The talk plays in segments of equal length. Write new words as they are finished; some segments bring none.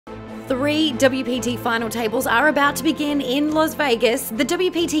3 WPT final tables are about to begin in Las Vegas. The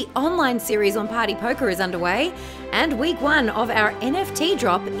WPT online series on Party Poker is underway, and week 1 of our NFT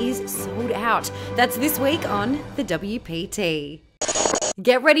drop is sold out. That's this week on the WPT.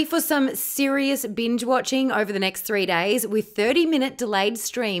 Get ready for some serious binge watching over the next 3 days with 30-minute delayed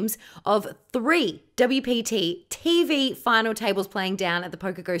streams of 3 WPT TV final tables playing down at the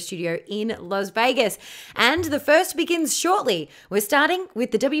PokerGo studio in Las Vegas. And the first begins shortly. We're starting with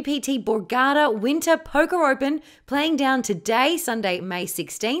the WPT Borgata Winter Poker Open playing down today, Sunday, May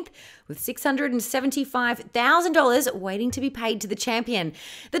 16th, with $675,000 waiting to be paid to the champion.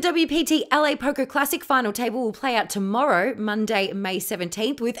 The WPT LA Poker Classic final table will play out tomorrow, Monday, May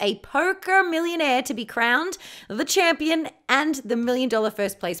 17th, with a poker millionaire to be crowned, the champion, and the $1 million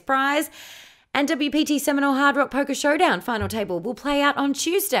first place prize. And WPT Seminole Hard Rock Poker Showdown final table will play out on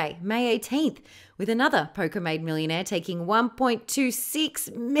Tuesday, May 18th, with another poker-made millionaire taking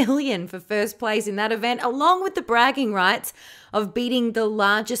 $1.26 million for first place in that event, along with the bragging rights of beating the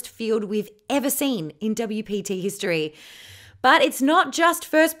largest field we've ever seen in WPT history. But it's not just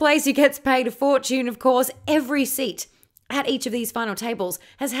first place who gets paid a fortune, of course. Every seat at each of these final tables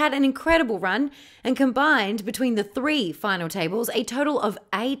has had an incredible run, and combined between the 3 final tables, a total of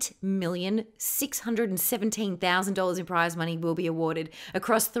 $8,617,000 in prize money will be awarded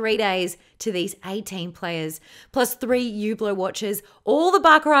across 3 days to these 18 players, plus 3 Hublot watches, all the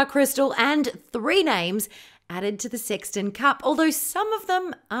Baccarat crystal, and 3 names added to the Sexton Cup, although some of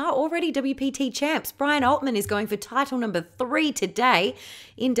them are already WPT champs. Brian Altman is going for title number 3 today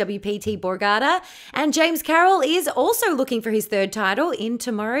in WPT Borgata, and James Carroll is also looking for his 3rd title in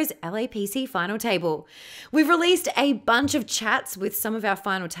tomorrow's LAPC final table. We've released a bunch of chats with some of our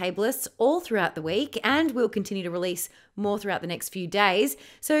final tablists all throughout the week, and we'll continue to release more throughout the next few days.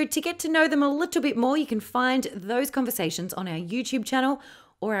 So to get to know them a little bit more, you can find those conversations on our YouTube channel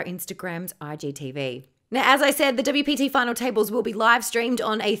or our Instagram's IGTV. Now, as I said, the WPT final tables will be live streamed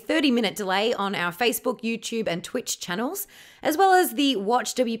on a 30-minute delay on our Facebook, YouTube, and Twitch channels, as well as the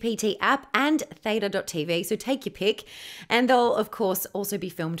Watch WPT app and theta.tv, so take your pick. And they'll, of course, also be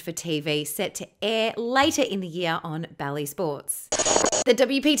filmed for TV, set to air later in the year on Bally Sports. The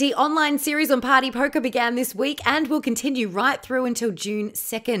WPT online series on Party Poker began this week and will continue right through until June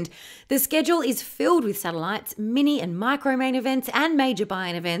 2nd. The schedule is filled with satellites, mini and micro main events, and major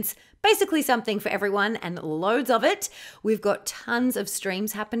buy-in events. Basically something for everyone and loads of it. We've got tons of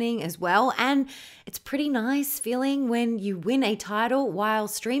streams happening as well, and it's pretty nice feeling when you win a title while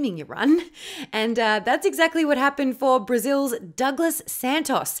streaming your run. And that's exactly what happened for Brazil's Douglas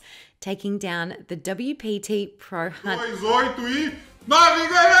Santos, taking down the WPT Pro Hunt. 2, 8 e 9,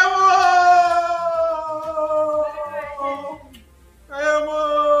 ganhamos!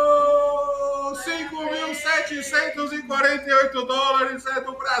 Ganhamos! $5.748 é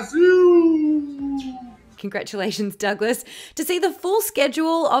do Brasil! Congratulations, Douglas. To see the full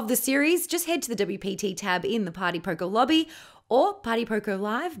schedule of the series, just head to the WPT tab in the Party Poker lobby or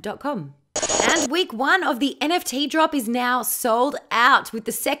partypokerlive.com. And week 1 of the NFT drop is now sold out, with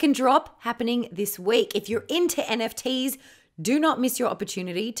the 2nd drop happening this week. If you're into NFTs, do not miss your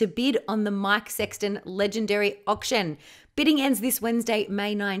opportunity to bid on the Mike Sexton Legendary Auction. Bidding ends this Wednesday,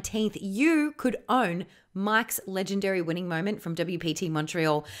 May 19th. You could own Mike's legendary winning moment from WPT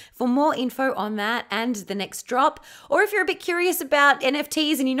Montreal. For more info on that and the next drop, or if you're a bit curious about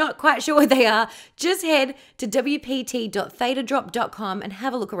NFTs and you're not quite sure what they are, just head to wpt.thetadrop.com and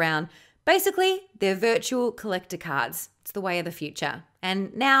have a look around. Basically, they're virtual collector cards. It's the way of the future.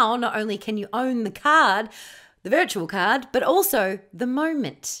 And now, not only can you own the card, the virtual card, but also the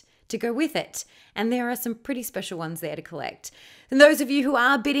moment to go with it. And there are some pretty special ones there to collect. And those of you who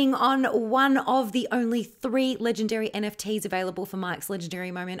are bidding on one of the only 3 legendary NFTs available for Mike's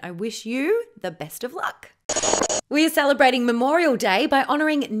legendary moment, I wish you the best of luck. We are celebrating Memorial Day by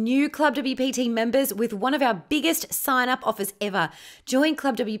honouring new Club WPT members with one of our biggest sign-up offers ever. Join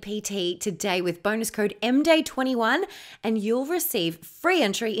Club WPT today with bonus code MDAY21 and you'll receive free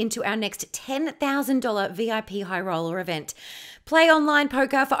entry into our next $10,000 VIP High Roller event. Play online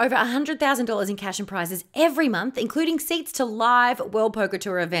poker for over $100,000 in cash and prizes every month, including seats to live World Poker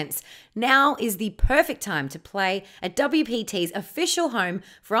Tour events. Now is the perfect time to play at WPT's official home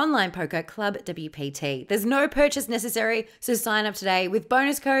for online poker, Club WPT. There's no purchase necessary, so sign up today with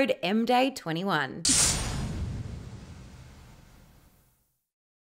bonus code MDAY21.